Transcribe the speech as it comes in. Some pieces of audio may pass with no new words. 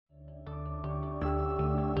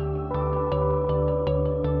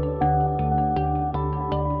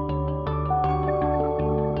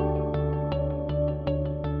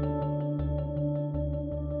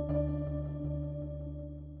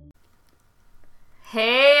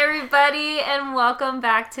Hey everybody, and welcome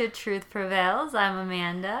back to Truth Prevails. I'm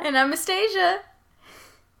Amanda. And I'm Astasia.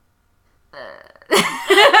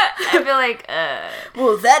 I feel like,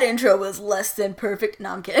 Well, that intro was less than perfect.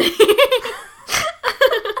 No, I'm kidding.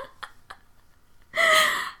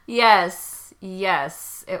 Yes,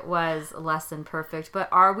 it was less than perfect, but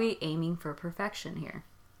are we aiming for perfection here?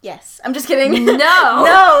 Yes. I'm just kidding. No!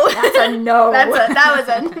 No! That's a no. That was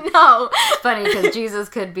a no. It's funny because Jesus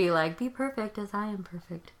could be like, be perfect as I am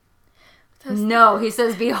perfect. No, he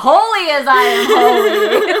says, be holy as I am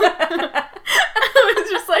holy. I was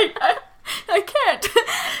just like, I can't.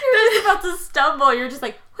 You're just about to stumble. You're just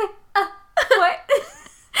like, wait, what?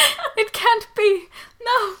 It can't be.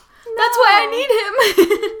 No. That's why I need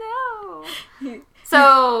him. No.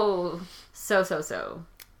 So.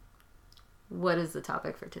 What is the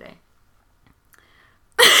topic for today?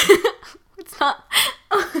 It's not.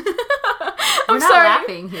 I'm sorry.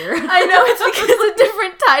 laughing here. I know, it's because a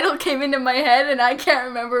different title came into my head and I can't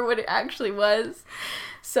remember what it actually was.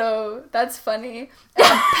 So that's funny.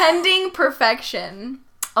 Pending perfection.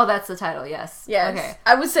 Oh, that's the title, yes. Yes. Okay.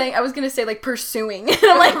 I was going to say like pursuing. And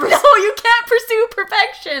I'm like, no, you can't pursue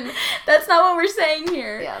perfection. That's not what we're saying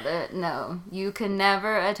here. Yeah, no. You can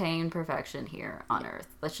never attain perfection here on earth.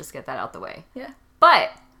 Let's just get that out the way. Yeah.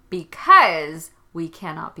 But because we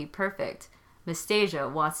cannot be perfect, Mistasia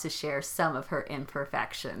wants to share some of her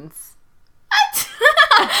imperfections.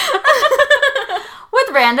 With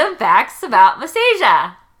random facts about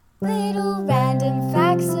Mistasia. Little random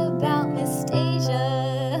facts about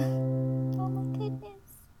Mistasia. Oh my goodness.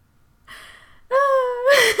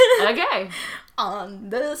 Okay. On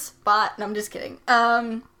the spot. No, I'm just kidding.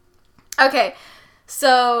 Okay.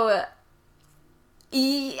 So,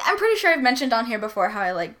 I'm pretty sure I've mentioned on here before how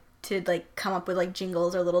I like to like come up with like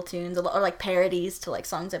jingles or little tunes or like parodies to like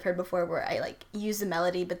songs I've heard before where I like use the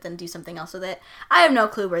melody but then do something else with it. I have no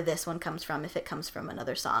clue where this one comes from, if it comes from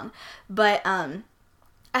another song. But,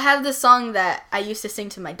 I have this song that I used to sing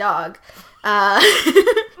to my dog.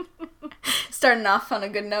 Starting off on a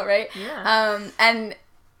good note, right? Yeah. And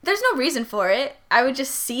there's no reason for it. I would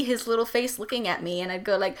just see his little face looking at me, and I'd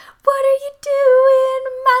go like, "What are you doing,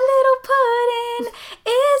 my little pudding?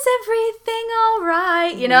 Is everything all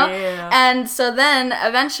right?" You know? Yeah. And so then,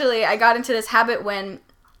 eventually, I got into this habit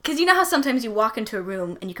because you know how sometimes you walk into a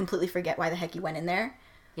room and you completely forget why the heck you went in there?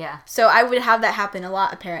 Yeah. So I would have that happen a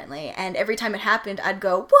lot, apparently. And every time it happened, I'd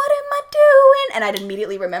go, "What am I doing?" And I'd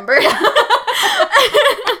immediately remember.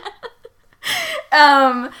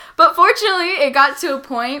 But fortunately, it got to a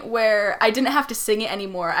point where I didn't have to sing it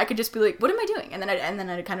anymore. I could just be like, "What am I doing?" And then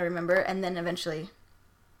I'd kind of remember. And then eventually,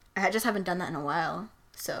 I just haven't done that in a while.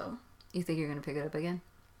 So You think you're going to pick it up again?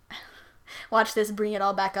 watch this bring it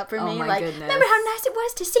all back up for me. My like, goodness. remember how nice it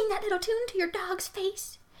was to sing that little tune to your dog's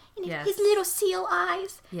face? And Yes. his little seal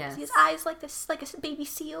eyes. Yes. His eyes like a baby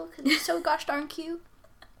seal because he's so gosh darn cute.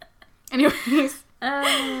 Anyways.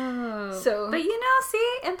 Oh. So. But you know,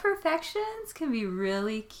 see, imperfections can be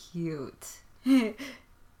really cute.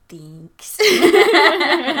 Thanks.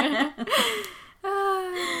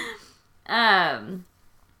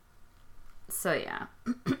 So yeah.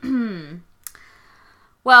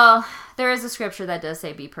 Well, there is a scripture that does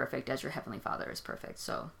say be perfect as your heavenly Father is perfect.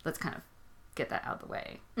 So let's kind of get that out of the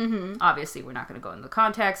way. Mm-hmm. Obviously, we're not going to go into the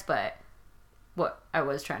context, but what I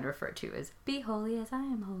was trying to refer to is be holy as I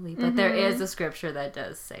am holy. But there is a scripture that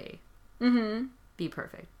does say be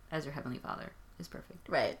perfect as your heavenly Father is perfect.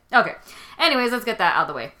 Right. Okay. Anyways, let's get that out of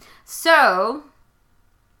the way. So,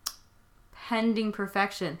 pending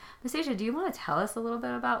perfection. Mistasia, do you want to tell us a little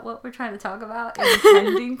bit about what we're trying to talk about in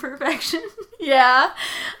pending perfection? Yeah.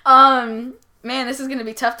 Man, this is going to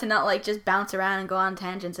be tough to not, like, just bounce around and go on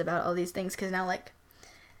tangents about all these things, because now, like,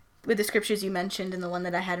 with the scriptures you mentioned and the one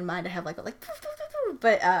that I had in mind, I have, like,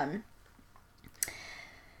 but,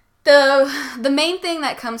 the main thing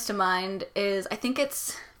that comes to mind is, I think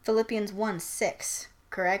it's Philippians 1:6,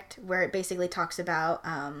 correct? Where it basically talks about,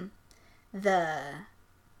 the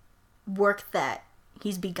work that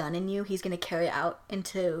he's begun in you, he's going to carry out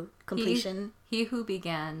into completion. He who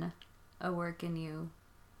began a work in you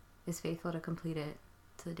is faithful to complete it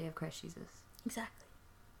to the day of Christ Jesus. Exactly.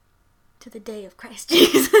 To the day of Christ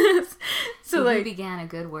Jesus. So So, he who like, began a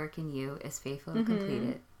good work in you is faithful to complete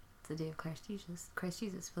it to the day of Christ Jesus.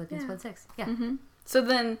 Philippians 1:6. Yeah. so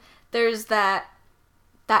then there's that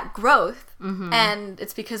growth, and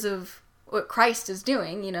it's because of what Christ is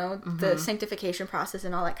doing, you know, the sanctification process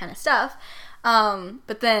and all that kind of stuff.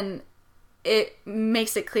 But then it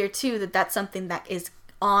makes it clear, too, that that's something that is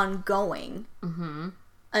ongoing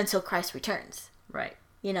until Christ returns. Right.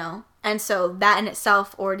 You know? And so that in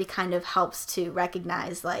itself already kind of helps to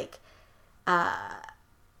recognize, like,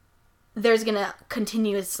 there's gonna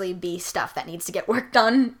continuously be stuff that needs to get worked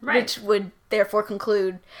on, Right. which would therefore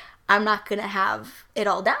conclude I'm not gonna have it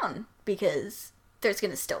all down, because there's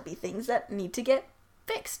gonna still be things that need to get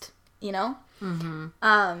fixed, you know? Mm-hmm.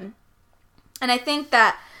 And I think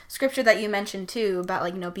that scripture that you mentioned too about,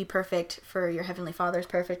 like, you know, be perfect for your heavenly Father is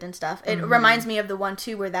perfect and stuff. It reminds me of the one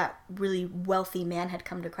too where that really wealthy man had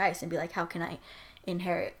come to Christ and be like, how can I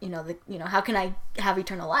inherit, how can I have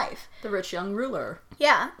eternal life? The rich young ruler.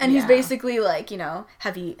 Yeah. And he's basically like,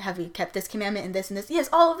 have you kept this commandment and this and this? Yes,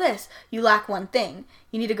 all of this. You lack one thing.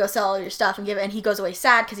 You need to go sell all your stuff and give it. And he goes away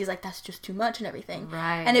sad because he's like, that's just too much and everything.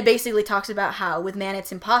 Right. And it basically talks about how with man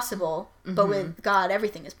it's impossible, but with God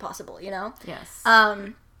everything is possible, you know? Yes.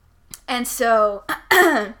 And so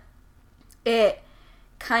it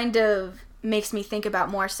kind of makes me think about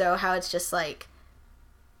more so how it's just like,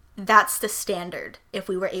 that's the standard. If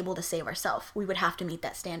we were able to save ourselves, we would have to meet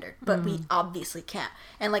that standard, but we obviously can't.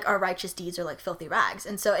 And like our righteous deeds are like filthy rags.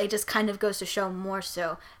 And so it just kind of goes to show more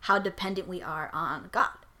so how dependent we are on God.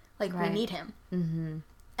 Like we need him. Mm-hmm.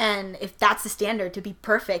 And if that's the standard, to be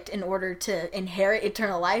perfect in order to inherit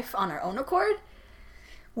eternal life on our own accord,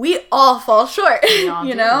 we all fall short, We all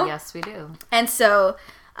you do. know? Yes, we do. And so,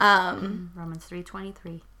 Romans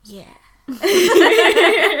 3:23. yeah.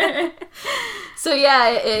 So yeah,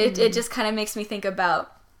 it just kind of makes me think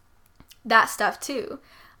about that stuff too.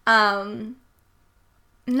 Now,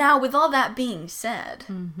 with all that being said,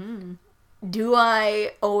 do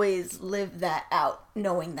I always live that out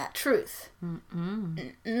knowing that truth?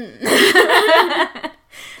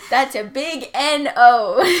 That's a big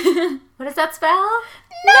N-O. What does that spell?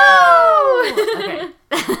 No! Okay.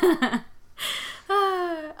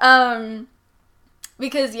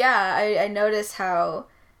 Because, yeah, I notice how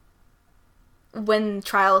when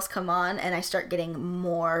trials come on and I start getting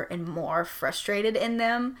more and more frustrated in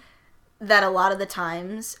them, that a lot of the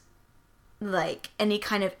times, like, any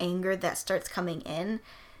kind of anger that starts coming in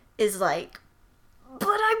is like,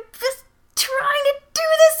 but I'm just trying to do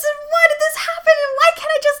this, and why did this happen, and why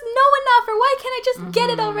can't I just know enough, or why can't I just get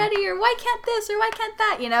it already, or why can't this, or why can't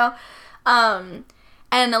that, you know? And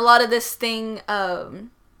a lot of this thing, I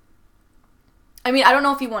mean, I don't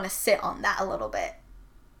know if you want to sit on that a little bit,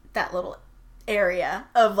 that little area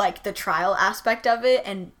of, like, the trial aspect of it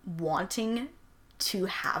and wanting to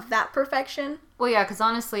have that perfection. Well, yeah, because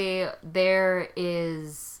honestly, there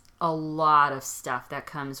is a lot of stuff that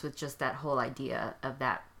comes with just that whole idea of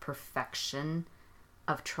that perfection,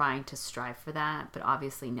 of trying to strive for that, but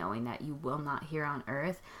obviously knowing that you will not here on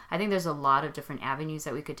earth. I think there's a lot of different avenues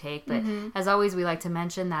that we could take, but as always, we like to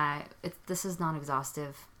mention that this is not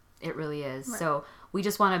exhaustive. It really is. Right. So we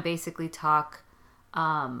just want to basically talk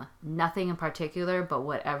nothing in particular, but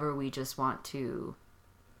whatever we just want to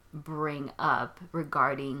bring up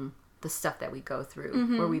regarding the stuff that we go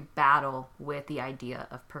through, where we battle with the idea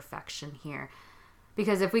of perfection here.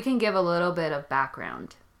 Because if we can give a little bit of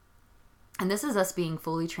background, and this is us being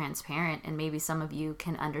fully transparent, and maybe some of you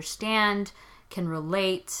can understand, can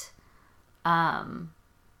relate, but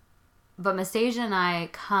Mastasia and I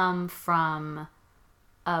come from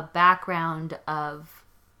a background of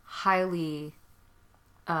highly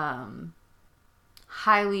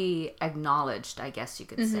acknowledged, I guess you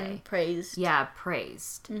could say. Praised. Yeah,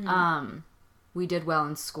 praised. We did well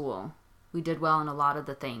in school. We did well in a lot of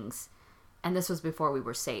the things. And this was before we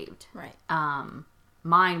were saved. Right.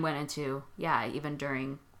 Mine went into,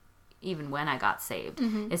 even when I got saved.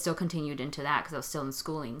 It still continued into that because I was still in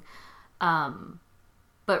schooling.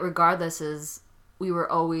 But regardless, we were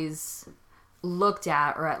always looked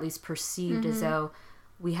at, or at least perceived as though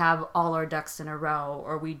we have all our ducks in a row,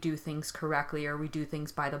 or we do things correctly, or we do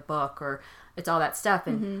things by the book, or it's all that stuff.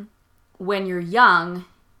 And when you're young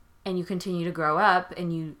and you continue to grow up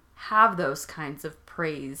and you have those kinds of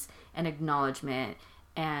praise and acknowledgement,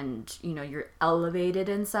 and you're elevated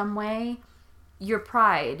in some way, your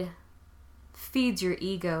pride feeds your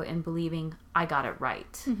ego in believing, I got it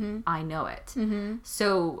right. I know it.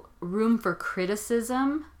 So room for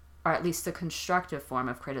criticism, or at least the constructive form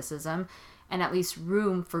of criticism, and at least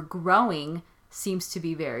room for growing, seems to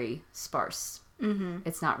be very sparse.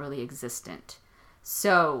 It's not really existent.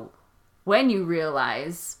 So when you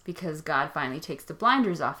realize, because God finally takes the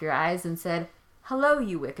blinders off your eyes and said, hello,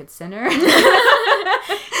 you wicked sinner. You're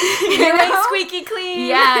like squeaky clean.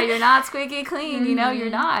 Yeah, you're not squeaky clean. You're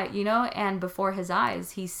not, and before his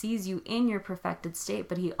eyes, he sees you in your perfected state,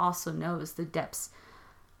 but he also knows the depths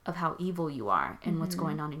of how evil you are and what's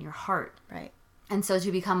going on in your heart. Right. And so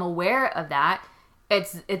to become aware of that,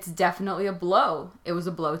 it's definitely a blow. It was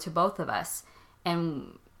a blow to both of us.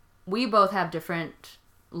 And we both have different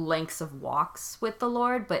lengths of walks with the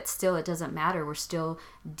Lord, but still it doesn't matter. We're still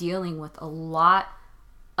dealing with a lot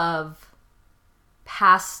of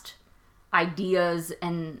past ideas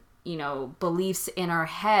and, you know, beliefs in our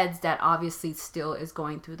heads that obviously still is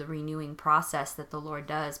going through the renewing process that the Lord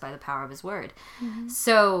does by the power of his word.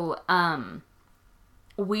 So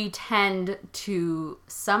we tend to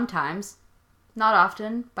sometimes, not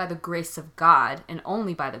often, by the grace of God, and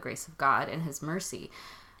only by the grace of God and his mercy,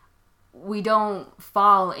 we don't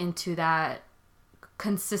fall into that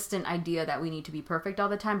consistent idea that we need to be perfect all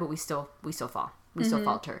the time, but we still fall. We still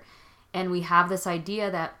falter. And we have this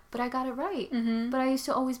idea that, but I got it right. But I used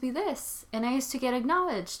to always be this. And I used to get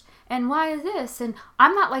acknowledged. And why is this? And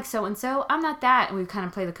I'm not like so-and-so. I'm not that. And we kind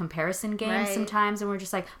of play the comparison game sometimes. And we're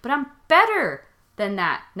just like, but I'm better than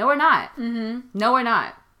that. No, we're not. No, we're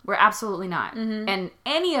not. We're absolutely not. And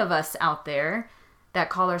any of us out there that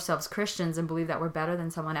call ourselves Christians and believe that we're better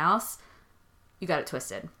than someone else, you got it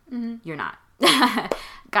twisted. You're not.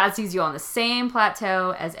 God sees you on the same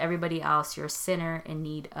plateau as everybody else. You're a sinner in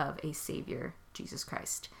need of a savior, Jesus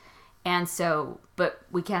Christ. And so, but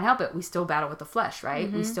we can't help it. We still battle with the flesh, right?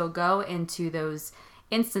 We still go into those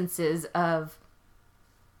instances of,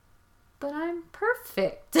 but I'm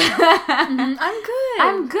perfect. I'm good.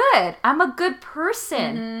 I'm good. I'm a good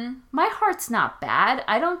person. My heart's not bad.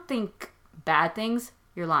 I don't think bad things.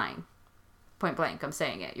 You're lying. Point blank, I'm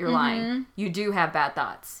saying it. You're lying. You do have bad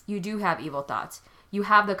thoughts. You do have evil thoughts. You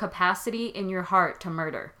have the capacity in your heart to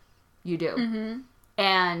murder. You do.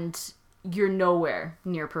 And you're nowhere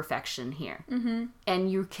near perfection here.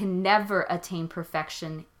 And you can never attain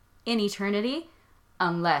perfection in eternity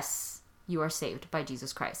unless you are saved by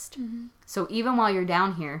Jesus Christ. So even while you're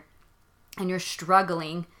down here and you're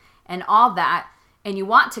struggling and all that, and you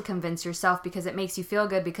want to convince yourself because it makes you feel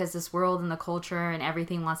good, because this world and the culture and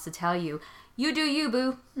everything wants to tell you, you do you,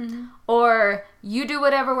 boo. Or you do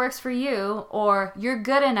whatever works for you, or you're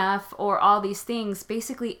good enough, or all these things,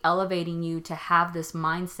 basically elevating you to have this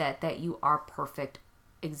mindset that you are perfect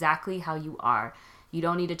exactly how you are. You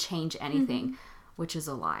don't need to change anything, which is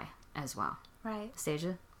a lie as well. Right.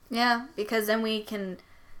 Stasia? Yeah, because then we can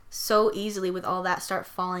so easily with all that start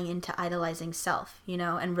falling into idolizing self, you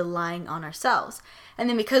know, and relying on ourselves. And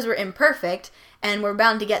then because we're imperfect and we're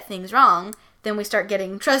bound to get things wrong, then we start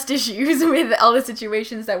getting trust issues with all the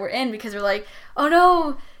situations that we're in, because we're like, oh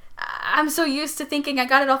no, I'm so used to thinking I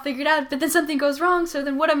got it all figured out, but then something goes wrong, so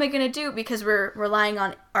then what am I going to do? Because we're relying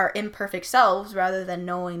on our imperfect selves rather than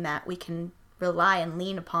knowing that we can rely and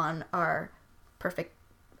lean upon our perfect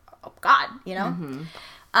God, you know?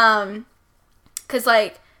 Because,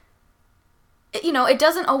 like, you know, it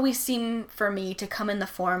doesn't always seem for me to come in the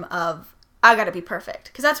form of, I gotta be perfect.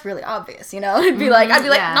 Because that's really obvious, you know? I'd be like,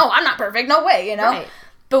 no, I'm not perfect. No way, you know? Right.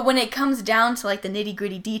 But when it comes down to, like, the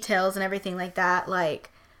nitty-gritty details and everything like that, like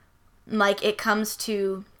it comes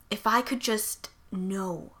to, if I could just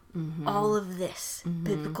know all of this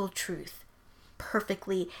biblical truth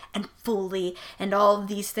perfectly and fully and all of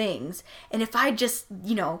these things, and if I just,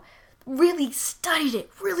 you know, really studied it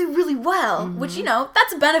really, really well, which, you know,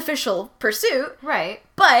 that's a beneficial pursuit. Right.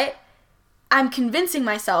 But I'm convincing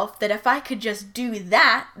myself that if I could just do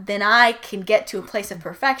that, then I can get to a place of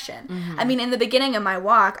perfection. I mean, in the beginning of my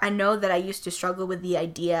walk, I know that I used to struggle with the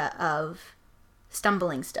idea of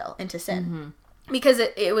stumbling still into sin. Because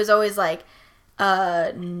it was always like,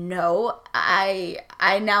 no,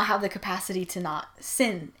 I now have the capacity to not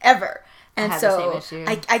sin ever. And so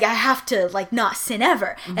I have to, like, not sin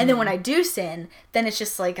ever. And then when I do sin, then it's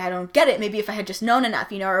just like, I don't get it. Maybe if I had just known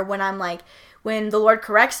enough, you know, or when I'm like, when the Lord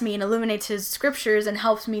corrects me and illuminates his scriptures and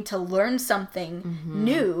helps me to learn something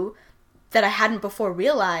new that I hadn't before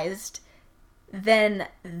realized, then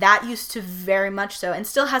that used to very much so, and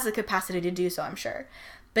still has the capacity to do so, I'm sure,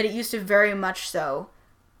 but it used to very much so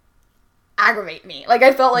aggravate me. Like,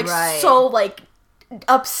 I felt like so, like,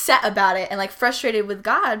 upset about it and, like, frustrated with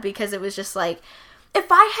God, because it was just like, if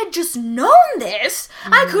I had just known this,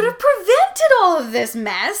 I could have prevented all of this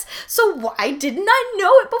mess. So why didn't I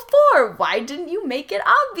know it before? Why didn't you make it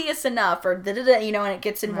obvious enough? Or da-da-da, you know, and it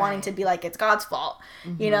gets in wanting to be like, it's God's fault,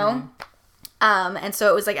 you know? And so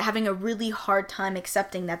it was like having a really hard time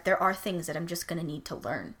accepting that there are things that I'm just going to need to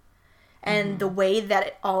learn. And the way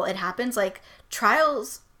that it happens, like,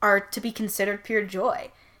 trials are to be considered pure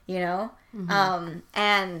joy, you know?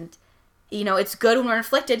 And, you know, it's good when we're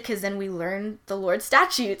afflicted, because then we learn the Lord's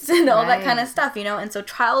statutes and all that kind of stuff, you know? And so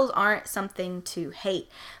trials aren't something to hate.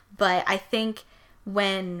 But I think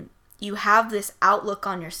when you have this outlook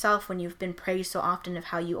on yourself, when you've been praised so often of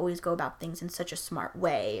how you always go about things in such a smart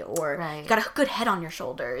way, or you got a good head on your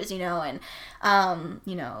shoulders, you know, and,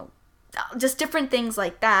 you know, just different things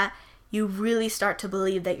like that, you really start to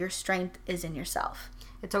believe that your strength is in yourself.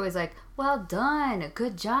 It's always like, well done,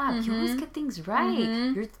 good job. You always get things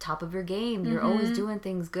right. You're at the top of your game. You're always doing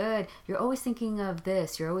things good. You're always thinking of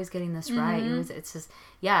this. You're always getting this right. It's just,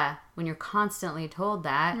 yeah, when you're constantly told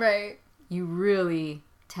that, Right. you really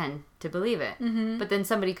tend to believe it. But then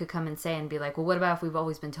somebody could come and say and be like, well, what about if we've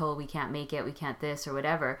always been told we can't make it, we can't this or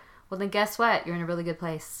whatever? Well, then guess what? You're in a really good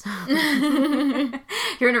place.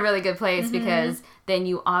 You're in a really good place because then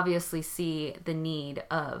you obviously see the need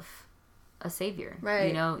of a savior. Right.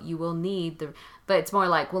 You know, you will need but it's more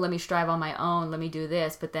like, well, let me strive on my own. Let me do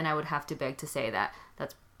this. But then I would have to beg to say that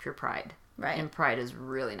that's pure pride. Right. And pride is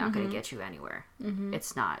really not going to get you anywhere.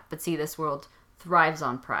 It's not. But see, this world thrives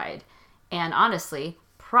on pride. And honestly,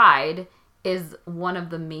 pride is one of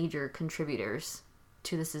the major contributors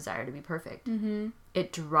to this desire to be perfect.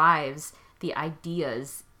 It drives the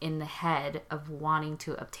ideas in the head of wanting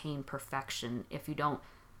to obtain perfection. If you don't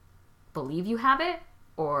believe you have it,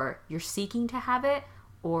 or you're seeking to have it,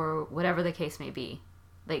 or whatever the case may be,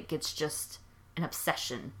 like it's just an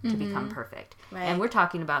obsession to become perfect. Right. And we're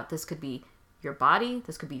talking about, this could be your body,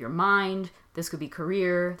 this could be your mind, this could be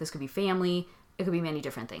career, this could be family, it could be many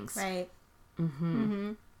different things. Right.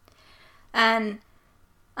 And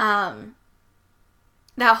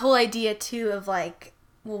that whole idea too of like,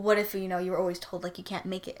 well, what if, you know, you were always told like you can't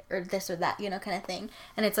make it or this or that, you know, kind of thing.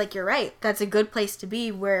 And it's like, you're right. That's a good place to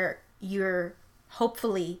be, where you're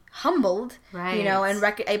hopefully humbled, Right. you know, and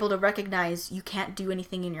able to recognize you can't do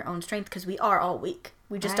anything in your own strength, because we are all weak.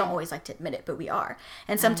 We just don't Right. always like to admit it, but we are.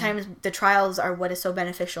 And sometimes the trials are what is so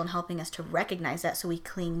beneficial in helping us to recognize that, so we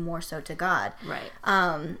cling more so to God. Right.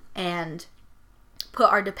 And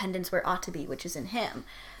put our dependence where it ought to be, which is in Him.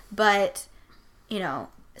 But, you know,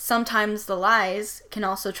 sometimes the lies can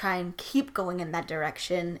also try and keep going in that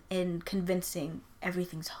direction, in convincing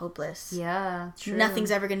everything's hopeless. Yeah, true.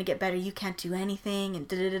 Nothing's ever going to get better. You can't do anything. And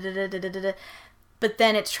da-da-da-da-da-da-da. But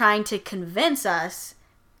then it's trying to convince us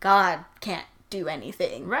God can't do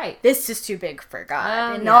anything. Right. This is too big for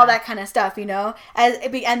God. And yeah. all that kind of stuff, you know?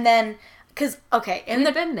 And then, because, okay.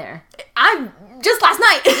 We've been there. I'm just last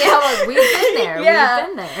night. Yeah, like, we've been there. Yeah.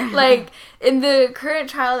 We've been there. Like, in the current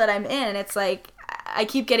trial that I'm in, it's like, I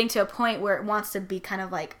keep getting to a point where it wants to be kind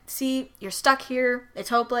of like, see, you're stuck here, it's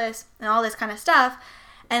hopeless, and all this kind of stuff.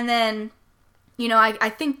 And then, you know, I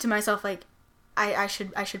think to myself, like, I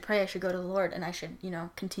should pray, I should go to the Lord, and I should, you know,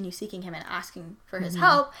 continue seeking Him and asking for His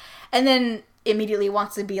help. And then immediately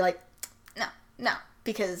wants to be like, no,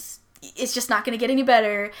 because it's just not going to get any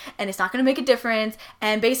better, and it's not going to make a difference.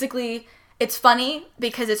 And basically, it's funny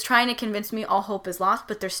because it's trying to convince me all hope is lost,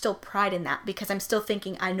 but there's still pride in that, because I'm still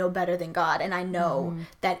thinking I know better than God, and I know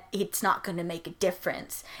that it's not going to make a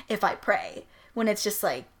difference if I pray. When it's just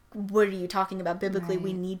like, what are you talking about? Biblically,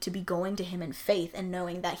 we need to be going to Him in faith and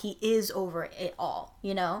knowing that He is over it all,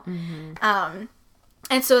 you know?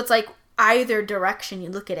 And so it's like, either direction you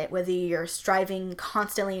look at it, whether you're striving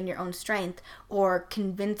constantly in your own strength, or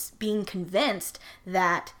being convinced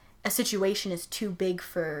that a situation is too big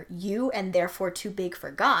for you and therefore too big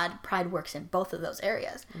for God, pride works in both of those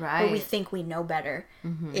areas. Right. Where we think we know better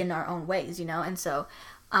in our own ways, you know? And so,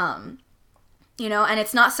 you know, and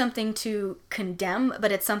it's not something to condemn,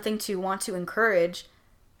 but it's something to want to encourage.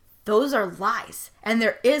 Those are lies. And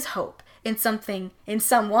there is hope in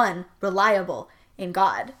someone reliable in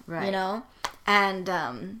God, Right. you know?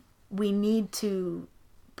 And we need to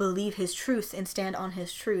believe His truth and stand on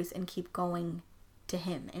His truth and keep going to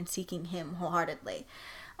Him and seeking Him wholeheartedly.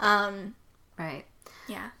 Right.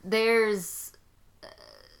 Yeah. There's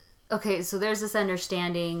this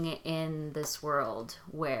understanding in this world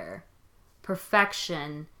where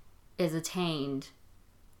perfection is attained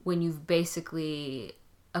when you've basically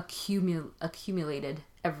accumulated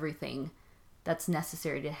everything that's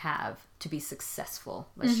necessary to have to be successful.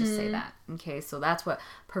 Let's just say that. Okay, so that's how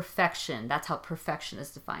perfection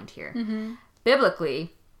is defined here.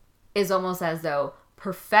 Biblically, is almost as though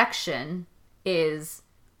perfection is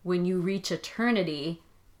when you reach eternity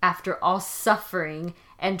after all suffering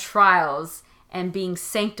and trials and being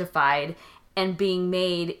sanctified and being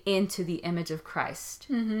made into the image of Christ.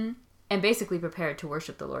 And basically prepared to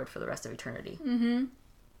worship the Lord for the rest of eternity.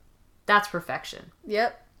 That's perfection.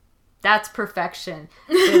 Yep. That's perfection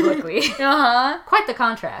biblically. Quite the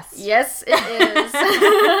contrast. Yes, it is.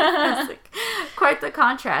 It's like, quite the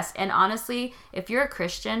contrast. And honestly, if you're a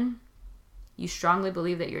Christian, you strongly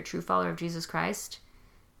believe that you're a true follower of Jesus Christ,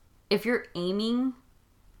 if you're aiming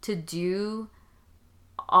to do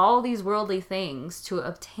all these worldly things to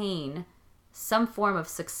obtain some form of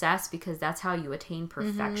success, because that's how you attain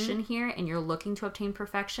perfection here, and you're looking to obtain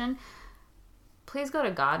perfection, please go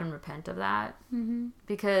to God and repent of that.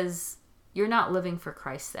 Because you're not living for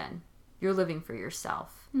Christ then. You're living for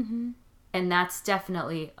yourself. Mm-hmm. And that's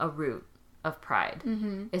definitely a root of pride,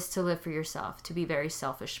 is to live for yourself, to be very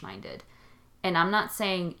selfish-minded. And I'm not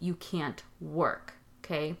saying you can't work,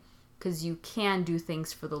 okay? Because you can do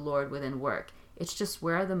things for the Lord within work. It's just,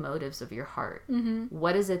 where are the motives of your heart?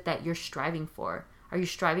 What is it that you're striving for? Are you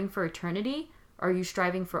striving for eternity? Or are you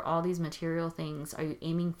striving for all these material things? Are you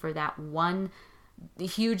aiming for that one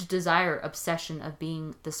huge desire, obsession of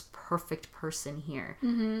being this perfect person here?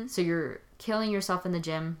 So you're killing yourself in the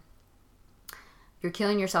gym. You're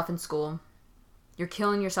killing yourself in school. You're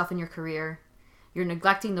killing yourself in your career. You're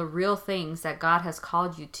neglecting the real things that God has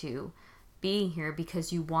called you to, being here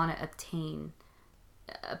because you want to obtain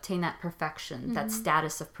that perfection, that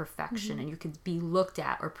status of perfection, and you could be looked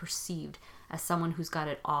at or perceived as someone who's got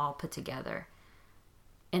it all put together.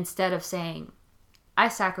 Instead of saying, I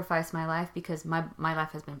sacrificed my life because my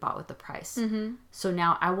life has been bought with a price. So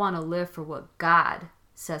now I want to live for what God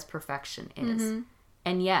says perfection is.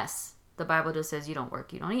 And yes, the Bible just says you don't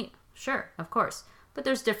work, you don't eat. Sure, of course. But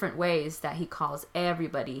there's different ways that he calls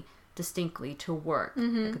everybody distinctly to work.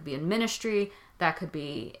 It could be in ministry, that could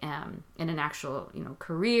be in an actual,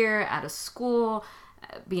 career, at a school,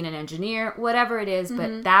 being an engineer, whatever it is,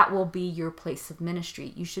 but that will be your place of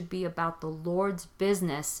ministry. You should be about the Lord's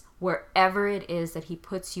business wherever it is that he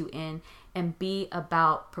puts you in, and be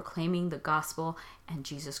about proclaiming the gospel and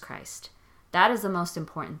Jesus Christ. That is the most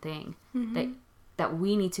important thing that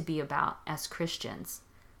we need to be about as Christians,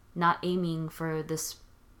 not aiming for this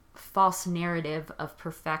false narrative of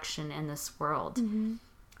perfection in this world,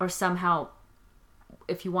 or somehow,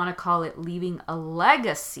 if you want to call it leaving a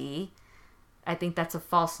legacy. I think that's a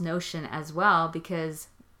false notion as well, because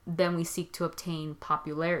then we seek to obtain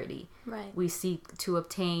popularity. Right. We seek to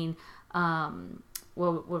obtain,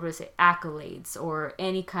 what would I say, accolades, or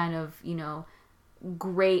any kind of,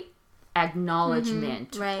 great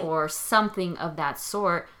acknowledgement, right. or something of that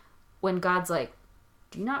sort, when God's like,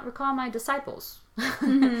 do you not recall my disciples?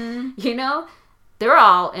 They're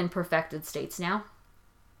all in perfected states now.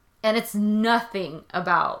 And it's nothing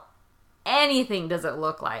about anything does it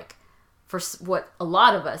look like for what a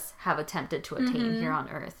lot of us have attempted to attain here on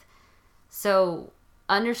earth. So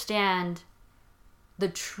understand the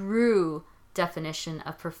true definition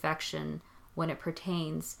of perfection when it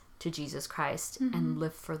pertains to Jesus Christ, and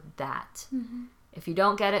live for that. If you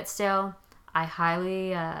don't get it still, I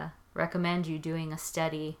highly recommend you doing a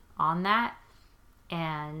study on that.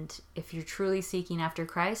 And if you're truly seeking after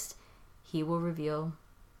Christ, he will reveal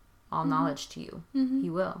all knowledge to you.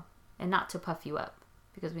 He will. And not to puff you up,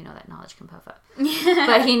 because we know that knowledge can puff up.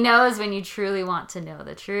 But he knows when you truly want to know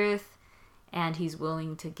the truth, and he's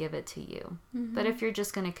willing to give it to you. But if you're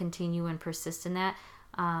just going to continue and persist in that,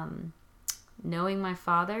 knowing my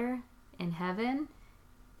Father in heaven,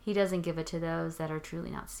 he doesn't give it to those that are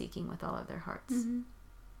truly not seeking with all of their hearts.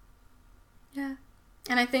 Yeah.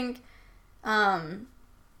 And I think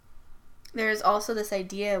there's also this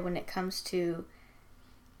idea when it comes to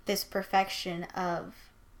this perfection of,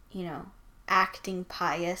 acting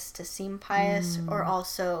pious to seem pious, or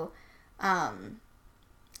also, I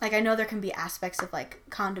know there can be aspects of,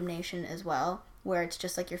 condemnation as well, where it's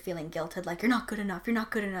just, you're feeling guilted, you're not good enough,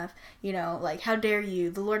 how dare you,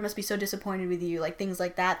 the Lord must be so disappointed with you, things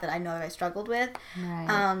like that I know that I struggled with.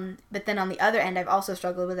 Right. But then on the other end, I've also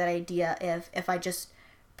struggled with that idea if I just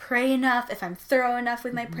pray enough, if I'm thorough enough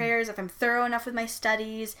with my prayers, if I'm thorough enough with my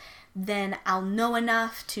studies, then I'll know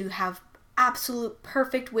enough to have absolute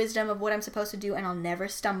perfect wisdom of what I'm supposed to do, and I'll never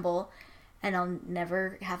stumble, and I'll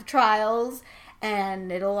never have trials,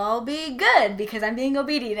 and it'll all be good because I'm being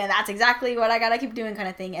obedient, and that's exactly what I gotta keep doing, kind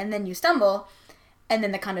of thing. And then you stumble, and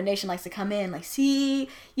then the condemnation likes to come in, see,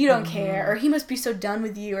 you don't care, or he must be so done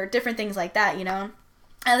with you, or different things like that,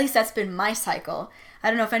 At least that's been my cycle. I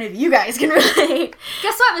don't know if any of you guys can relate.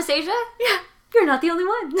 Guess what, Miss Asia? Yeah. You're not the only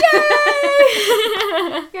one. Yay!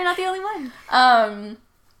 You're not the only one.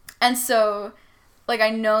 And so,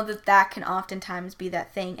 I know that can oftentimes be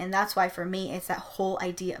that thing, and that's why for me, it's that whole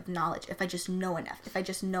idea of knowledge. If I just know enough.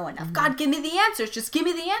 God, give me the answers. Just give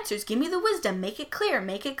me the answers. Give me the wisdom. Make it clear.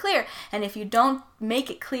 And if you don't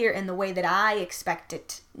make it clear in the way that I expect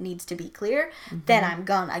it needs to be clear, then I'm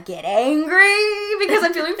gonna get angry because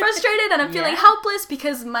I'm feeling frustrated, and I'm feeling helpless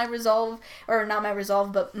because my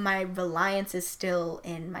reliance is still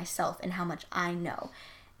in myself and how much I know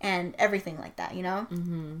and everything like that,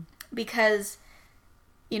 Because,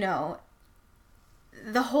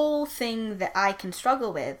 the whole thing that I can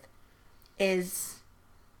struggle with is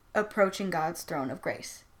approaching God's throne of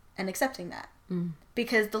grace and accepting that.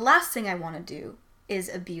 Because the last thing I want to do is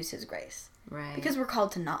abuse his grace. Right. Because we're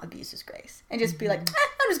called to not abuse his grace. And just be like,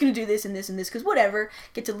 I'm just going to do this and this and this because whatever,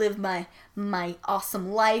 get to live my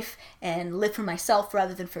awesome life and live for myself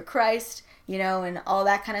rather than for Christ, you know, and all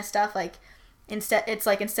that kind of stuff. Like, instead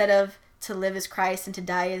of to live as Christ and to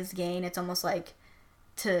die as gain, it's almost like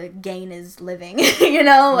to gain is living, you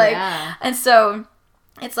know, like, and so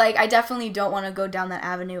it's like, I definitely don't want to go down that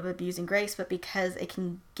avenue of abusing grace, but because it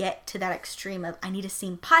can get to that extreme of, I need to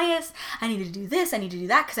seem pious, I need to do this, I need to do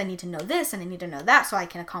that, because I need to know this, and I need to know that, so I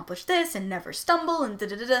can accomplish this, and never stumble, and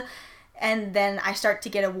da-da-da-da, and then I start to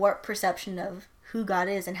get a warped perception of who God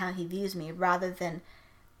is and how he views me, rather than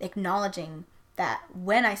acknowledging that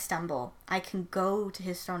when I stumble, I can go to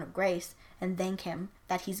his throne of grace and thank him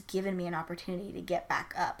that he's given me an opportunity to get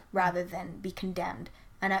back up, rather than be condemned.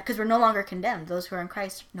 And because we're no longer condemned. Those who are in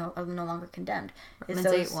Christ are no longer condemned. Romans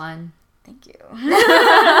 8:1. Thank you.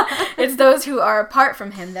 It's those who are apart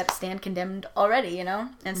from him that stand condemned already, you know?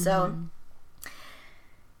 And so,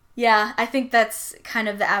 yeah, I think that's kind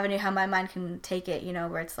of the avenue how my mind can take it, you know,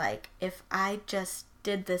 where it's like, if I just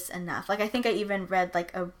did this enough. Like, I think I even read,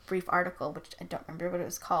 like, a brief article, which I don't remember what it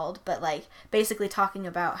was called, but, like, basically talking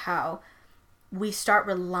about how we start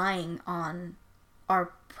relying on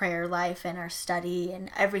our prayer life and our study and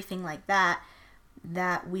everything like that,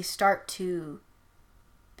 that we start to,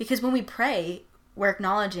 because when we pray, we're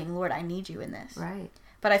acknowledging, Lord, I need you in this. Right.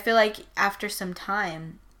 But I feel like after some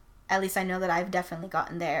time, at least I know that I've definitely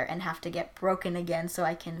gotten there and have to get broken again so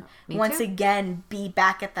I can again be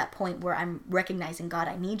back at that point where I'm recognizing, God,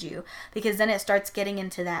 I need you. Because then it starts getting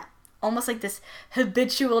into that almost like this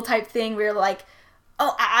habitual type thing where you're like,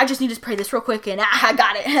 oh, I just need to pray this real quick and I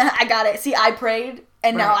got it. I got it. See, I prayed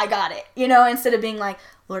and now I got it. You know, instead of being like,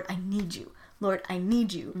 Lord, I need you. Lord, I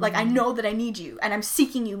need you. Like, I know that I need you and I'm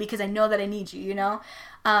seeking you because I know that I need you, you know?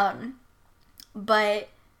 But,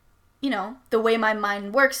 you know, the way my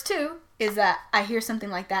mind works too is that I hear something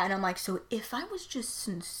like that and I'm like, so if I was just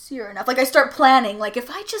sincere enough, like I start planning, like if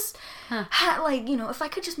I just had, like, you know, if I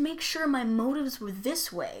could just make sure my motives were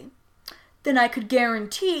this way, then I could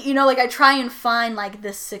guarantee, you know, like I try and find like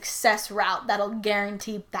this success route that'll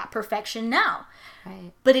guarantee that perfection now.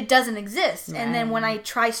 Right. But it doesn't exist. Right. And then when I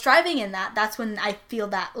try striving in that, that's when I feel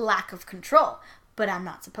that lack of control. But I'm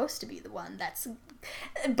not supposed to be the one that's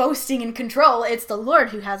boasting in control. It's the Lord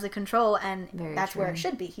who has the control, and that's where it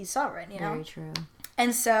should be. He's sovereign, you know? Very true.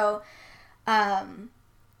 And so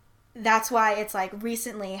that's why it's like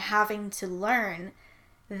recently having to learn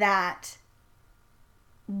that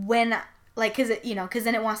when, like, because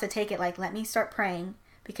then it wants to take it like, let me start praying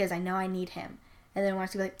because I know I need him. And then it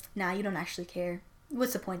wants to be like, nah, you don't actually care.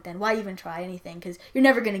 What's the point then? Why even try anything? Because you're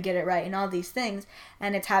never going to get it right and all these things.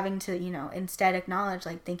 And it's having to, you know, instead acknowledge,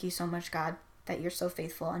 like, thank you so much, God, that you're so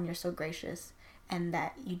faithful and you're so gracious and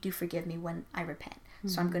that you do forgive me when I repent. Mm-hmm.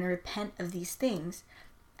 So I'm going to repent of these things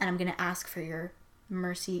and I'm going to ask for your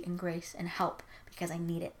mercy and grace and help because I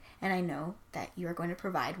need it. And I know that you're going to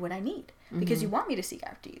provide what I need because you want me to seek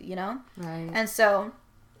after you, you know? Right. And so,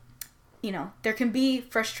 you know, there can be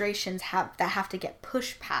frustrations that have to get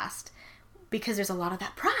pushed past because there's a lot of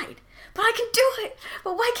that pride. But I can do it.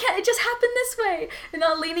 But why can't it just happen this way? And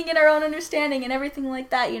not leaning in our own understanding and everything like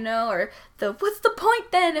that, you know? Or what's the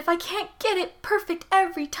point then if I can't get it perfect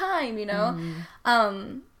every time, you know?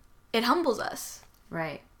 It humbles us.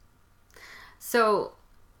 Right. So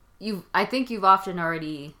I think you've often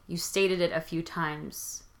already, you stated it a few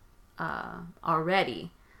times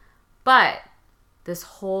already. But this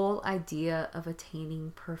whole idea of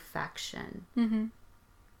attaining perfection. Mm-hmm.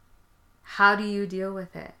 How do you deal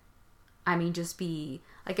with it? I mean, just be,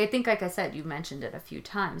 like, I think, like I said, you mentioned it a few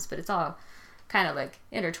times, but it's all kind of, like,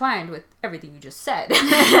 intertwined with everything you just said.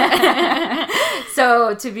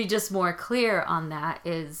 So, to be just more clear on that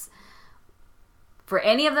is, for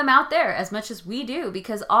any of them out there, as much as we do,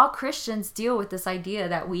 because all Christians deal with this idea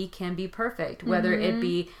that we can be perfect, whether it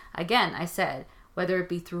be, again, I said, whether it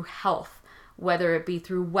be through health, whether it be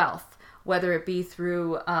through wealth, whether it be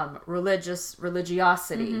through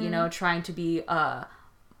religiosity, you know, trying to be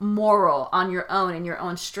moral on your own and your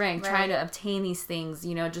own strength, trying to obtain these things,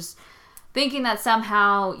 you know, just thinking that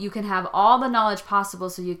somehow you can have all the knowledge possible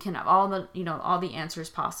so you can have all the, you know, all the answers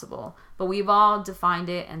possible. But we've all defined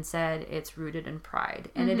it and said it's rooted in pride.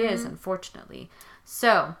 And it is, unfortunately.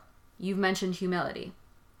 So, you've mentioned humility.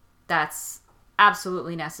 That's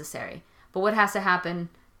absolutely necessary. But what has to happen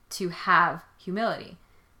to have humility?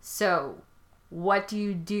 So, what do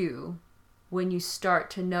you do when you start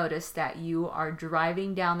to notice that you are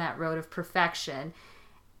driving down that road of perfection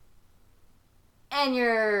and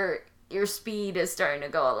your speed is starting to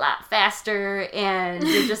go a lot faster and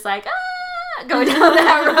you're just like, go down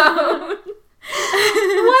that road?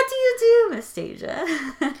 What do you do, Miss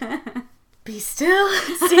Stasia? be still,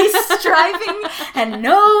 cease striving, and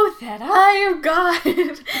know that I am God.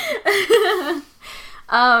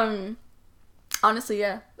 Honestly,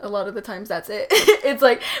 yeah, a lot of the times that's it. It's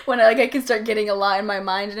like when I can start getting a lot in my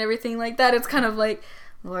mind and everything like that, it's kind of like,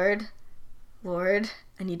 Lord,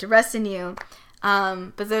 I need to rest in you.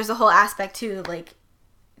 But there's a whole aspect too, like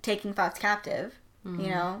taking thoughts captive, you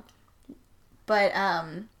know. But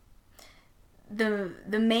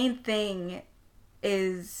the main thing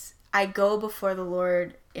is I go before the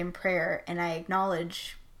Lord in prayer and I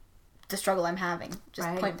acknowledge the struggle I'm having,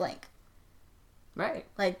 just point blank. Right.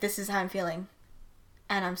 Like, this is how I'm feeling.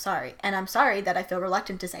 And I'm sorry. And I'm sorry that I feel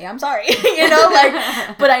reluctant to say I'm sorry. You know,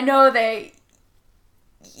 like, but I know that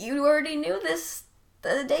you already knew this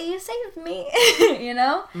the day you saved me, you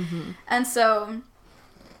know? Mm-hmm. And so,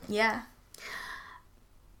 yeah.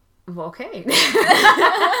 Okay.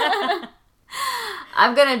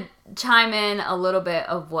 I'm going to chime in a little bit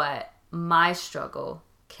of what my struggle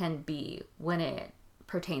can be when it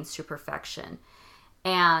pertains to perfection.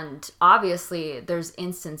 And obviously there's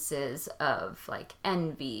instances of like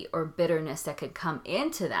envy or bitterness that could come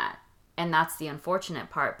into that. And that's the unfortunate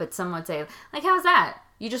part. But some would say, like, how's that?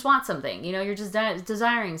 You just want something, you know, you're just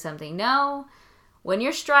desiring something. No, when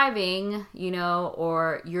you're striving, you know,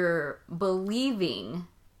 or you're believing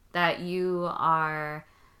that you are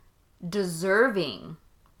deserving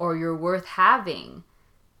or you're worth having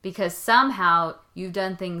because somehow you've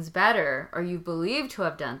done things better or you believe to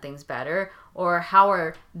have done things better, or how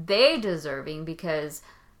are they deserving, because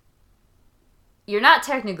you're not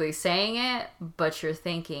technically saying it, but you're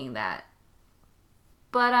thinking that,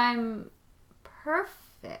 but I'm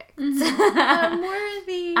perfect. I'm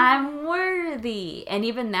worthy. I'm worthy. And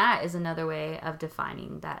even that is another way of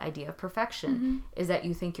defining that idea of perfection, is that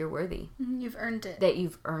you think you're worthy. You've earned it. That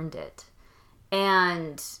you've earned it.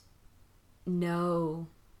 And no,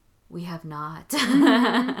 we have not.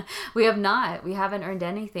 We have not. We haven't earned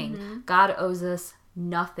anything. God owes us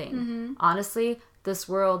nothing. Honestly, this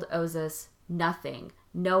world owes us nothing.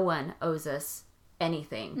 No one owes us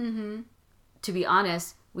anything. To be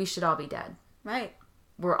honest, we should all be dead. Right.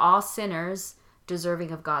 We're all sinners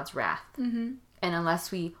deserving of God's wrath. And unless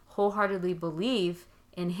we wholeheartedly believe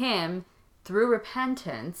in Him through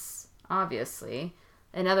repentance, obviously,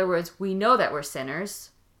 in other words, we know that we're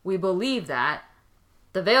sinners, we believe that,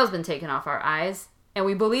 the veil's been taken off our eyes, and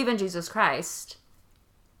we believe in Jesus Christ,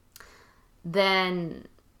 then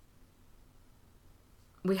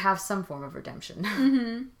we have some form of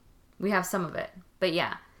redemption. We have some of it. But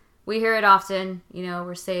yeah, we hear it often, you know,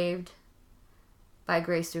 we're saved by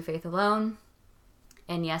grace through faith alone.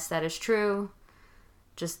 And yes, that is true.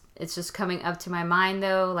 It's just coming up to my mind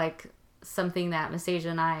though, like something that Miss Asia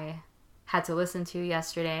and I had to listen to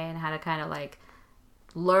yesterday and had to kind of like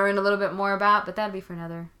learn a little bit more about, but that'd be for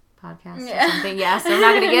another podcast or something. Yeah, so I'm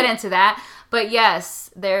not going to get into that. But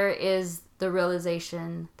yes, there is the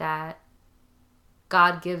realization that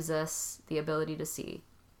God gives us the ability to see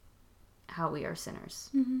how we are sinners.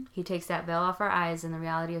 He takes that veil off our eyes and the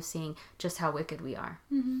reality of seeing just how wicked we are.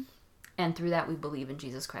 And through that, we believe in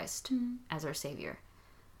Jesus Christ as our Savior.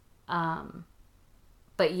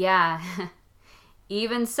 But yeah,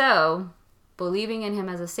 even so, believing in Him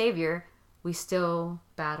as a Savior, we still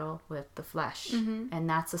battle with the flesh. And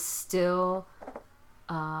that's a still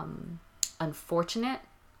unfortunate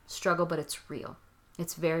struggle, but it's real.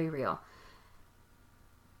 It's very real.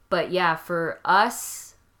 But yeah, for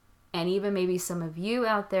us, and even maybe some of you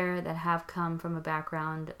out there that have come from a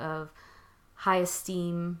background of high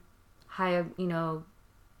esteem, high, you know,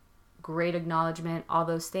 great acknowledgement, all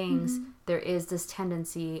those things, there is this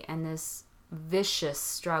tendency and this vicious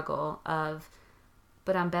struggle of,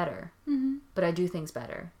 but I'm better. But I do things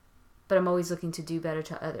better. But I'm always looking to do better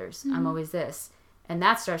to others. I'm always this. And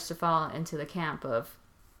that starts to fall into the camp of,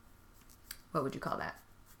 what would you call that?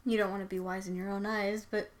 You don't want to be wise in your own eyes,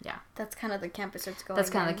 but yeah, that's kind of the camp it starts going. That's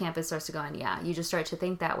kind of the camp it starts to go in. Yeah, you just start to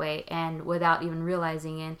think that way, and without even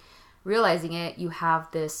realizing it, you have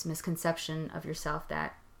this misconception of yourself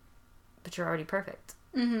that, but you're already perfect.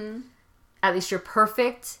 At least you're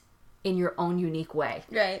perfect in your own unique way.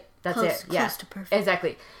 Right. That's it. Yeah. Close to perfect.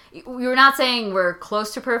 Exactly. We're not saying we're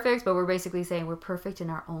close to perfect, but we're basically saying we're perfect in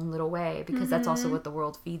our own little way, because that's also what the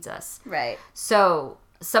world feeds us. Right. So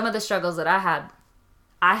some of the struggles that I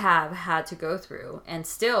have had to go through and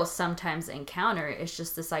still sometimes encounter is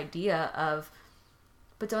just this idea of,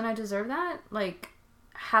 but don't I deserve that? Like,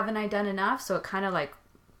 haven't I done enough? So it kind of like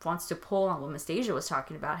wants to pull on what Mistasia was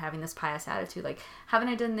talking about, having this pious attitude. Like, haven't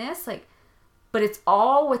I done this? Like, but it's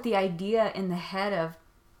all with the idea in the head of,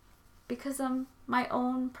 because I'm my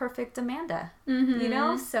own perfect Amanda. You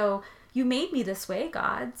know? So you made me this way,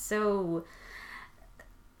 God. So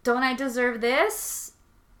don't I deserve this?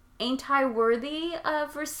 Ain't I worthy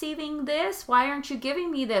of receiving this? Why aren't you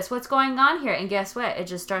giving me this? What's going on here? And guess what? It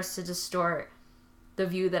just starts to distort the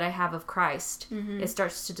view that I have of Christ. It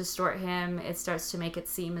starts to distort him. It starts to make it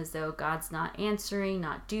seem as though God's not answering,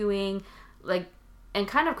 not doing, like, and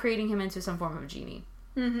kind of creating him into some form of genie.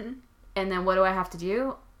 And then what do I have to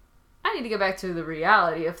do? I need to get back to the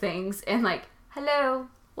reality of things and like, hello,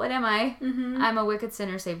 what am I? I'm a wicked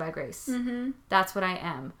sinner saved by grace. That's what I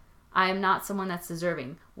am. I am not someone that's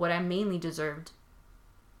deserving. What I mainly deserved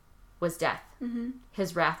was death,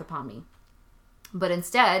 his wrath upon me. But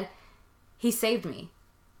instead, he saved me,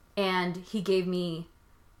 and he gave me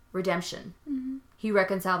redemption. He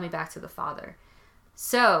reconciled me back to the Father.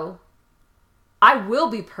 So I will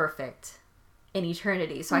be perfect in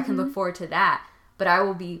eternity, so I can look forward to that. But I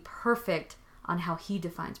will be perfect on how he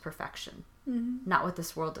defines perfection, not what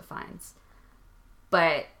this world defines.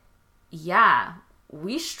 But yeah,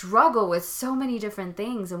 we struggle with so many different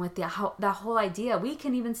things, and with that whole idea. We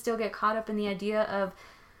can even still get caught up in the idea of,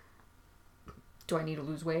 do I need to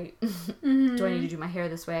lose weight? Do I need to do my hair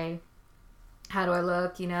this way? How do I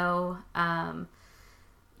look? You know,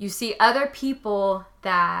 you see other people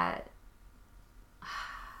that,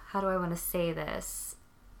 how do I want to say this?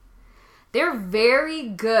 They're very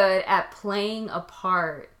good at playing a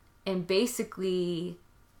part and basically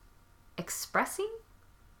expressing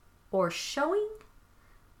or showing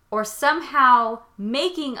or somehow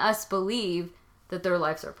making us believe that their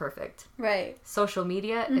lives are perfect. Right. Social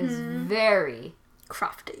media is very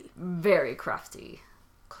crafty. Very crafty.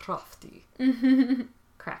 Crafty.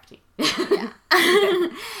 Crafty. Yeah.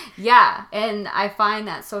 Yeah. And I find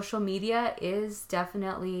that social media is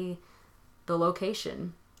definitely the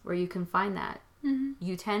location where you can find that.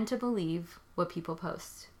 You tend to believe what people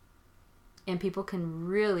post. And people can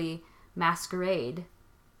really masquerade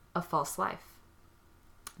a false life.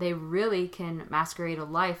 They really can masquerade a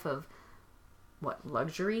life of what,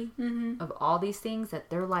 luxury, of all these things, that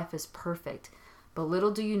their life is perfect. But little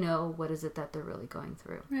do you know what is it that they're really going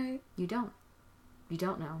through. Right. You don't. You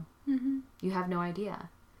don't know. You have no idea.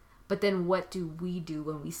 But then what do we do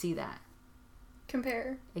when we see that?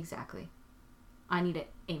 Compare. Exactly. I need to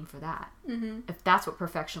aim for that. If that's what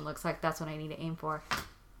perfection looks like, that's what I need to aim for.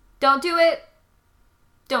 Don't do it.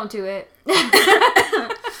 Don't do it.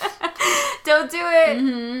 Don't do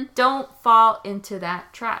it. Don't fall into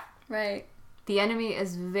that trap. Right. The enemy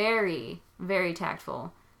is very, very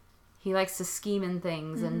tactful. He likes to scheme in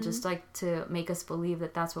things and just like to make us believe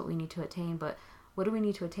that that's what we need to attain. But what do we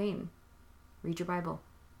need to attain? Read your Bible.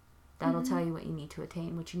 That'll tell you what you need to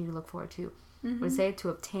attain, what you need to look forward to. What does it say? To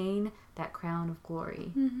obtain that crown of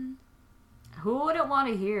glory. Who wouldn't want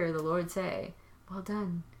to hear the Lord say, well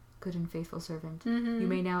done, good and faithful servant. You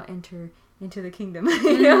may now enter into the kingdom.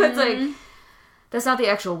 You know, it's like, that's not the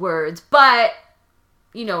actual words, but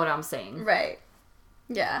you know what I'm saying. Right.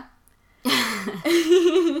 Yeah.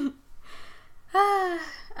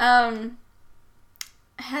 I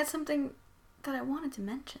had something that I wanted to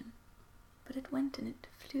mention, but it went and it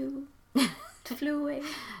flew. It flew away.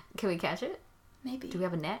 Can we catch it? Maybe. Do we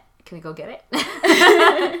have a net? Can we go get it?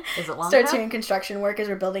 Is it long Start enough? doing construction work as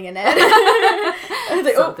we're building a net. I was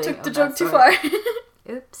like, oh, took the joke too far.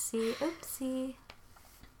 Oopsie, oopsie.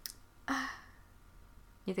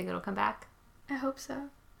 You think it'll come back? I hope so.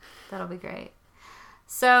 That'll be great.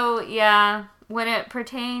 So, yeah, when it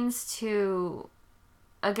pertains to,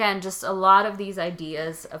 again, just a lot of these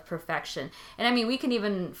ideas of perfection, and I mean, we can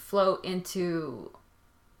even float into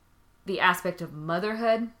the aspect of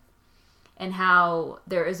motherhood and how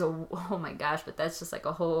there is oh my gosh, but that's just like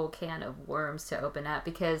a whole can of worms to open up,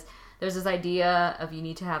 because there's this idea of you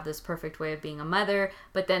need to have this perfect way of being a mother,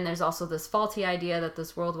 but then there's also this faulty idea that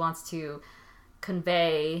this world wants to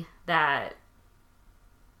convey that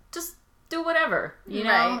just do whatever, you know?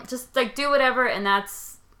 Right. Just like do whatever, and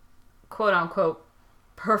that's quote unquote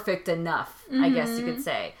perfect enough, I guess you could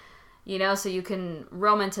say. You know, so you can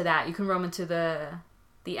roam into that. You can roam into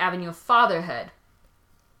the avenue of fatherhood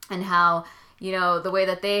and how, you know, the way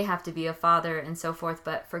that they have to be a father and so forth.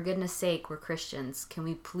 But for goodness sake, we're Christians. Can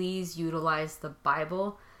we please utilize the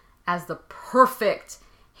Bible as the perfect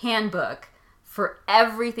handbook for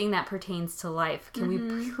everything that pertains to life? Can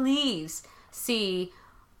we please see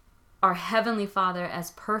our Heavenly Father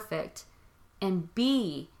as perfect and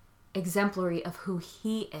be exemplary of who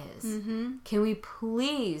He is? Can we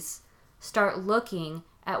please start looking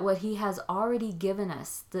at what He has already given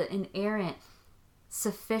us, the inerrant,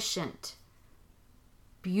 sufficient,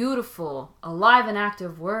 beautiful, alive and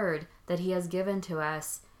active Word that He has given to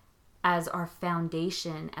us, as our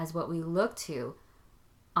foundation, as what we look to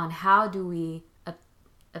on how do we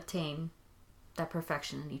obtain that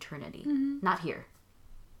perfection in eternity. Not here.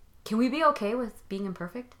 Can we be okay with being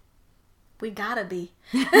imperfect? We gotta be.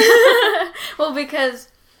 Well, because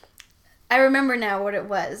I remember now what it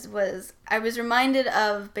was I was reminded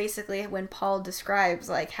of basically when Paul describes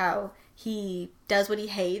like how he does what he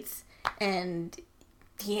hates, and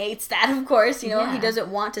he hates that, of course, you know, he doesn't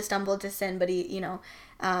want to stumble to sin, but he, you know,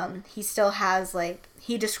 he still has like,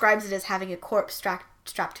 he describes it as having a corpse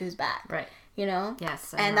strapped to his back. Right. You know?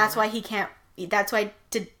 Yes. And that's why he can't, that's why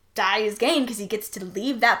to die is gain, because he gets to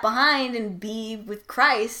leave that behind and be with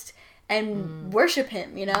Christ and worship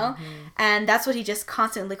him, you know? And that's what he just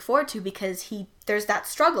constantly look forward to, because there's that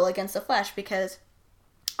struggle against the flesh, because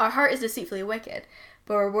our heart is deceitfully wicked,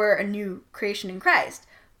 but we're a new creation in Christ.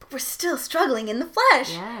 But we're still struggling in the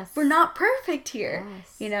flesh. Yes. We're not perfect here,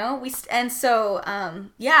 you know?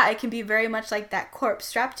 It can be very much like that corpse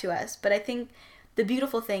strapped to us. But I think the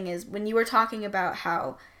beautiful thing is when you were talking about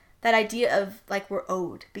how that idea of like we're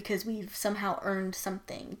owed because we've somehow earned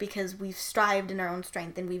something, because we've strived in our own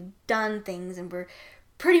strength and we've done things and we're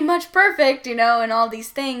pretty much perfect, you know, and all these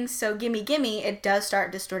things. So gimme, it does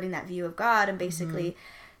start distorting that view of God and basically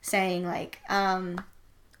saying like,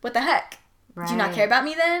 what the heck? Right. Do you not care about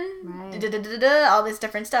me then? Right. All this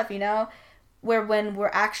different stuff, you know, where when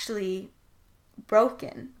we're actually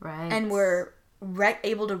broken and we're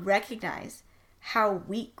able to recognize how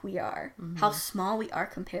weak we are, how small we are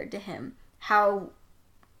compared to him, how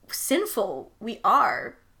sinful we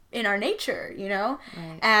are in our nature, you know?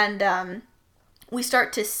 Right. And we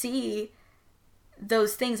start to see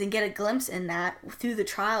those things and get a glimpse in that through the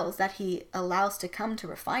trials that he allows to come to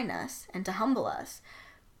refine us and to humble us.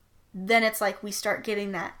 Then it's like we start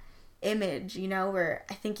getting that image, you know, where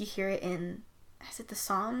I think you hear it in, is it the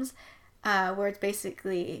Psalms? Where it's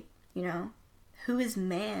basically, you know, who is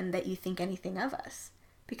man that you think anything of us?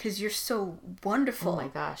 Because you're so wonderful. Oh my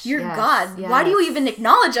gosh. You're yes, God. Yes. Why do you even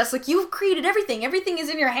acknowledge us? Like, you've created everything. Everything is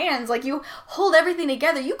in your hands. Like, you hold everything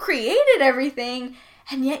together. You created everything.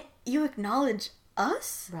 And yet you acknowledge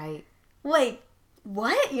us? Right. Like,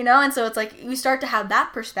 what? You know? And so it's like you start to have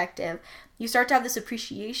that perspective. You start to have this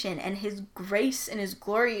appreciation. And his grace and his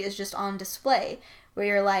glory is just on display. Where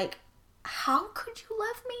you're like, how could you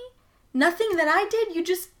love me? Nothing that I did. You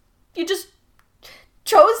just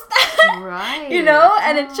chose that, right? You know,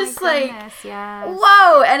 and it's just like, yes.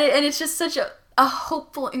 whoa, and it's just such a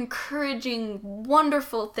hopeful, encouraging,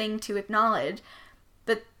 wonderful thing to acknowledge.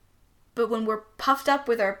 But when we're puffed up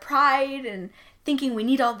with our pride and thinking we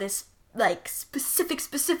need all this like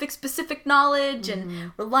specific knowledge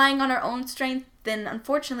and relying on our own strength, then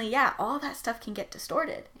unfortunately, all that stuff can get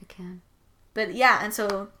distorted. It can. But and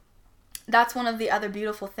so that's one of the other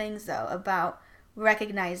beautiful things though about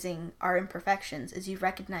recognizing our imperfections is you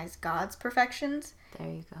recognize God's perfections. There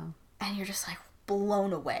you go. And you're just like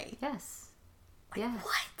blown away. Yes. Like, yes.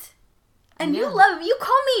 what? And you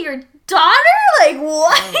call me your daughter? Like,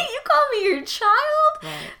 what? Right. You call me your child?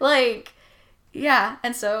 Right. Like, yeah.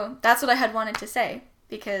 And so that's what I had wanted to say,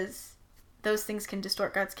 because those things can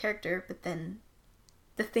distort God's character, but then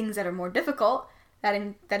the things that are more difficult, that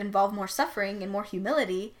involve more suffering and more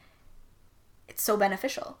humility, it's so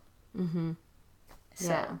beneficial. Mm-hmm.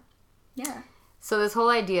 So, yeah. So this whole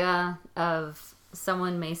idea of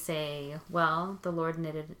someone may say, well, the Lord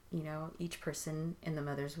knitted, you know, each person in the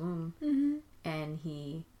mother's womb, and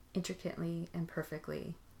he intricately and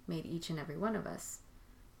perfectly made each and every one of us.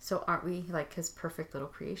 So aren't we like his perfect little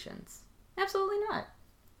creations? Absolutely not.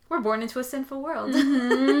 We're born into a sinful world.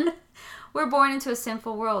 We're born into a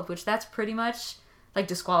sinful world, which that's pretty much like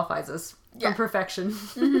disqualifies us from perfection.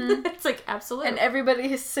 It's like, absolutely. And everybody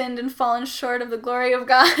has sinned and fallen short of the glory of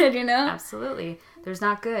God, you know? Absolutely. There's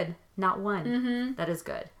not good. Not one that is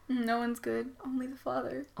good. No one's good. Only the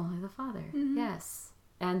Father. Only the Father. Yes.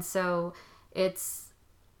 And so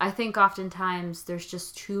I think oftentimes there's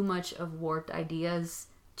just too much of warped ideas,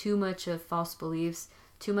 too much of false beliefs,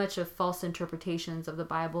 too much of false interpretations of the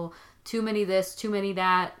Bible, too many this, too many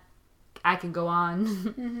that. I can go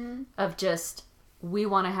on of just, we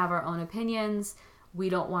want to have our own opinions. We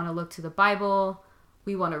don't want to look to the Bible.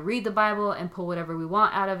 We want to read the Bible and pull whatever we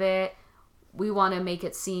want out of it. We want to make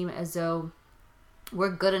it seem as though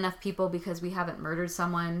we're good enough people because we haven't murdered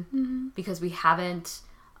someone, because we haven't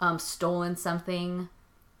stolen something.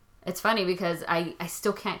 It's funny because I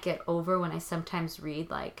still can't get over when I sometimes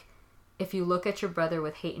read, like, if you look at your brother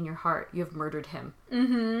with hate in your heart, you have murdered him.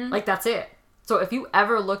 Like, that's it. So if you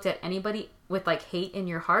ever looked at anybody with, like, hate in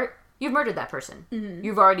your heart, you've murdered that person.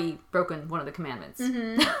 You've already broken one of the commandments.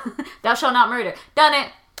 Thou shalt not murder. Done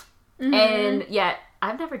it. And yet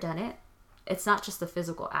I've never done it. It's not just the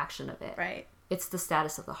physical action of it. Right. It's the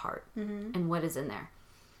status of the heart and what is in there.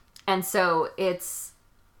 And so it's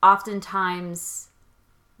oftentimes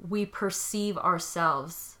we perceive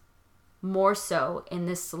ourselves more so in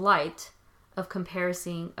this light of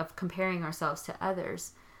comparing ourselves to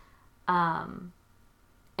others. And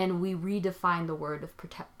we redefine the word of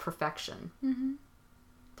perfection.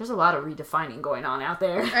 There's a lot of redefining going on out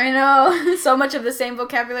there. I know. So much of the same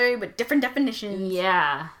vocabulary, but different definitions.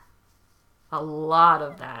 Yeah. A lot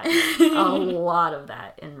of that. A lot of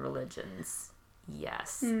that in religions.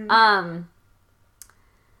 Yes.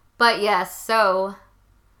 But yes, so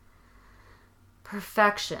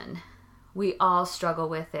perfection. We all struggle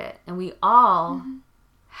with it. And we all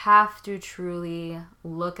have to truly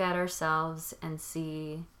look at ourselves and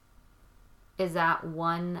see, is that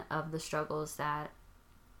one of the struggles that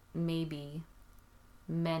maybe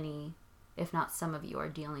many, if not some of you, are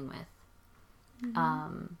dealing with?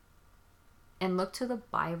 And look to the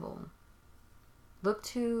Bible. Look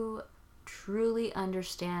to truly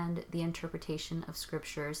understand the interpretation of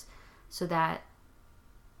scriptures so that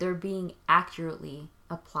they're being accurately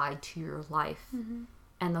applied to your life.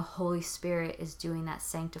 And the Holy Spirit is doing that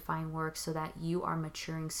sanctifying work so that you are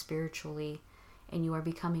maturing spiritually and you are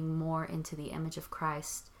becoming more into the image of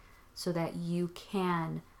Christ so that you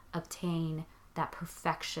can obtain that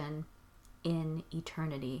perfection in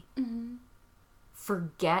eternity.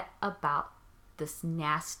 Forget about this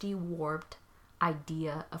nasty, warped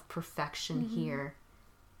idea of perfection here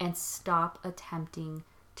and stop attempting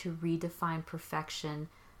to redefine perfection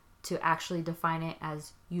to actually define it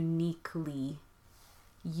as uniquely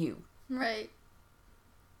you. Right.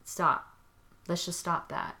 Stop. Let's just stop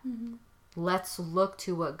that. Let's look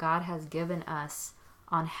to what God has given us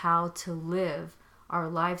on how to live our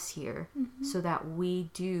lives here so that we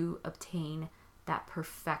do obtain that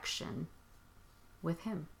perfection with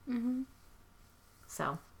Him.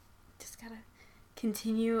 So just gotta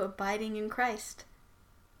continue abiding in Christ,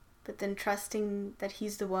 but then trusting that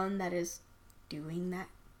He's the one that is doing that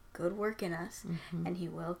good work in us, and He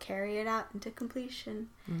will carry it out into completion,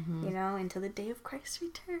 you know, until the day of Christ's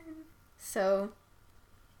return. So,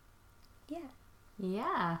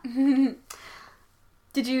 yeah.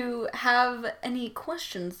 Did you have any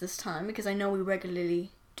questions this time? Because I know we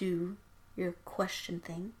regularly do your question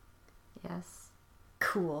thing. Yes.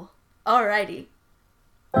 Cool. Alrighty.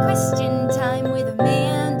 Question time with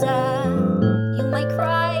Amanda. You might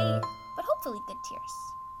cry, but hopefully good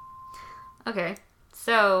tears. Okay,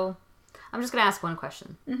 so I'm just going to ask one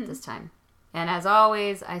question this time. And as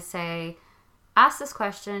always, I say, ask this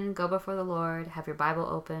question, go before the Lord, have your Bible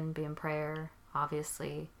open, be in prayer,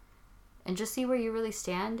 obviously, and just see where you really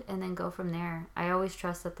stand and then go from there. I always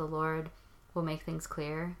trust that the Lord will make things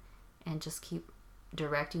clear and just keep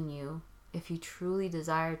directing you. If you truly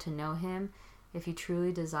desire to know Him, if you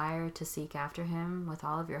truly desire to seek after Him with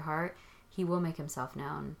all of your heart, He will make Himself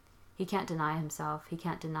known. He can't deny Himself. He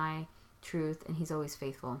can't deny truth, and He's always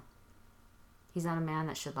faithful. He's not a man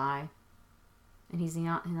that should lie. And He's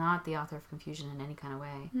not the author of confusion in any kind of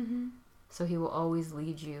way. So He will always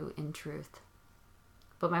lead you in truth.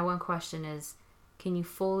 But my one question is, can you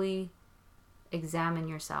fully examine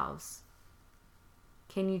yourselves?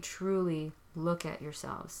 Can you truly look at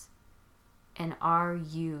yourselves? And are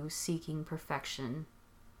you seeking perfection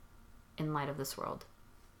in light of this world?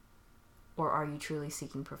 Or are you truly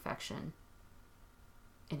seeking perfection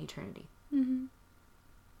in eternity?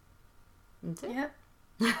 That's it. Yep.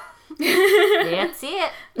 That's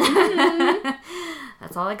it.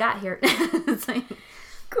 That's all I got here. It's like,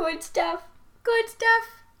 Good stuff. Good stuff.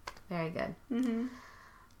 very good.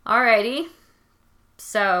 Alrighty.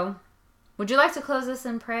 So, would you like to close this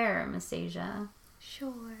in prayer, Miss Asia?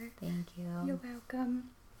 Sure. Thank you. You're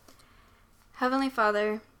welcome. Heavenly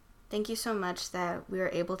Father, thank you so much that we are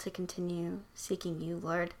able to continue seeking you,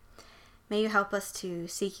 Lord. May you help us to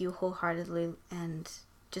seek you wholeheartedly and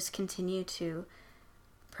just continue to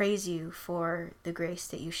praise you for the grace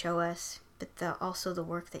that you show us, but also the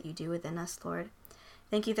work that you do within us, Lord.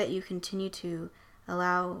 Thank you that you continue to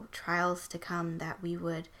allow trials to come, that we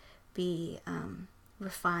would be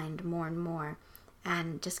refined more and more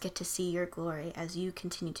and just get to see your glory as you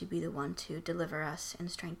continue to be the one to deliver us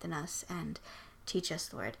and strengthen us and teach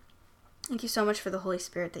us, Lord. Thank you so much for the Holy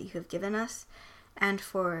Spirit that you have given us and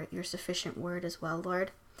for your sufficient word as well,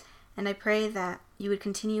 Lord. And I pray that you would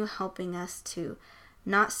continue helping us to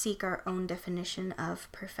not seek our own definition of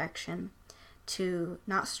perfection, to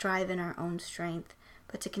not strive in our own strength,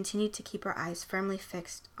 but to continue to keep our eyes firmly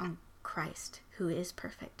fixed on Christ, who is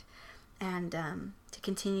perfect, and to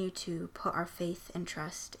continue to put our faith and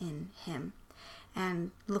trust in Him,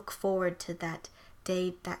 and look forward to that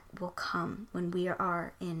day that will come when we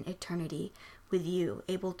are in eternity with you,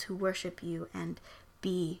 able to worship you and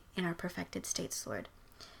be in our perfected states, Lord.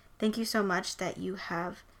 Thank you so much that you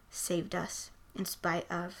have saved us in spite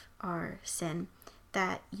of our sin,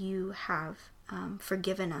 that you have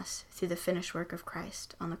forgiven us through the finished work of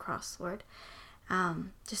Christ on the cross, Lord.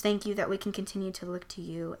 Just thank you that we can continue to look to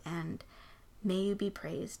you, and may you be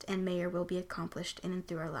praised, and may your will be accomplished in and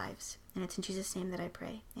through our lives. And it's in Jesus' name that I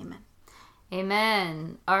pray. Amen.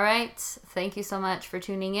 Amen. All right. Thank you so much for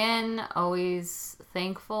tuning in. Always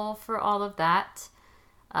thankful for all of that.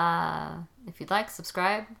 If you'd like,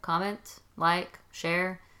 subscribe, comment, like,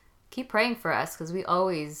 share. Keep praying for us because we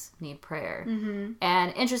always need prayer. Mm-hmm.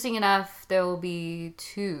 And interesting enough, there will be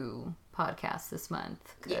 2 podcasts this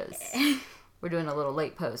month because we're doing a little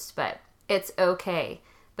late post, but it's okay.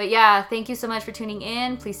 But yeah, thank you so much for tuning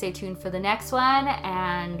in. Please stay tuned for the next one.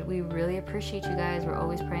 And we really appreciate you guys. We're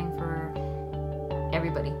always praying for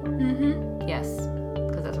everybody. Mm-hmm. Yes,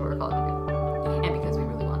 because that's what we're called to do. And because we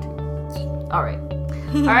really want to. All right.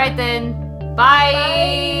 All right then.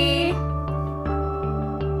 Bye. Bye.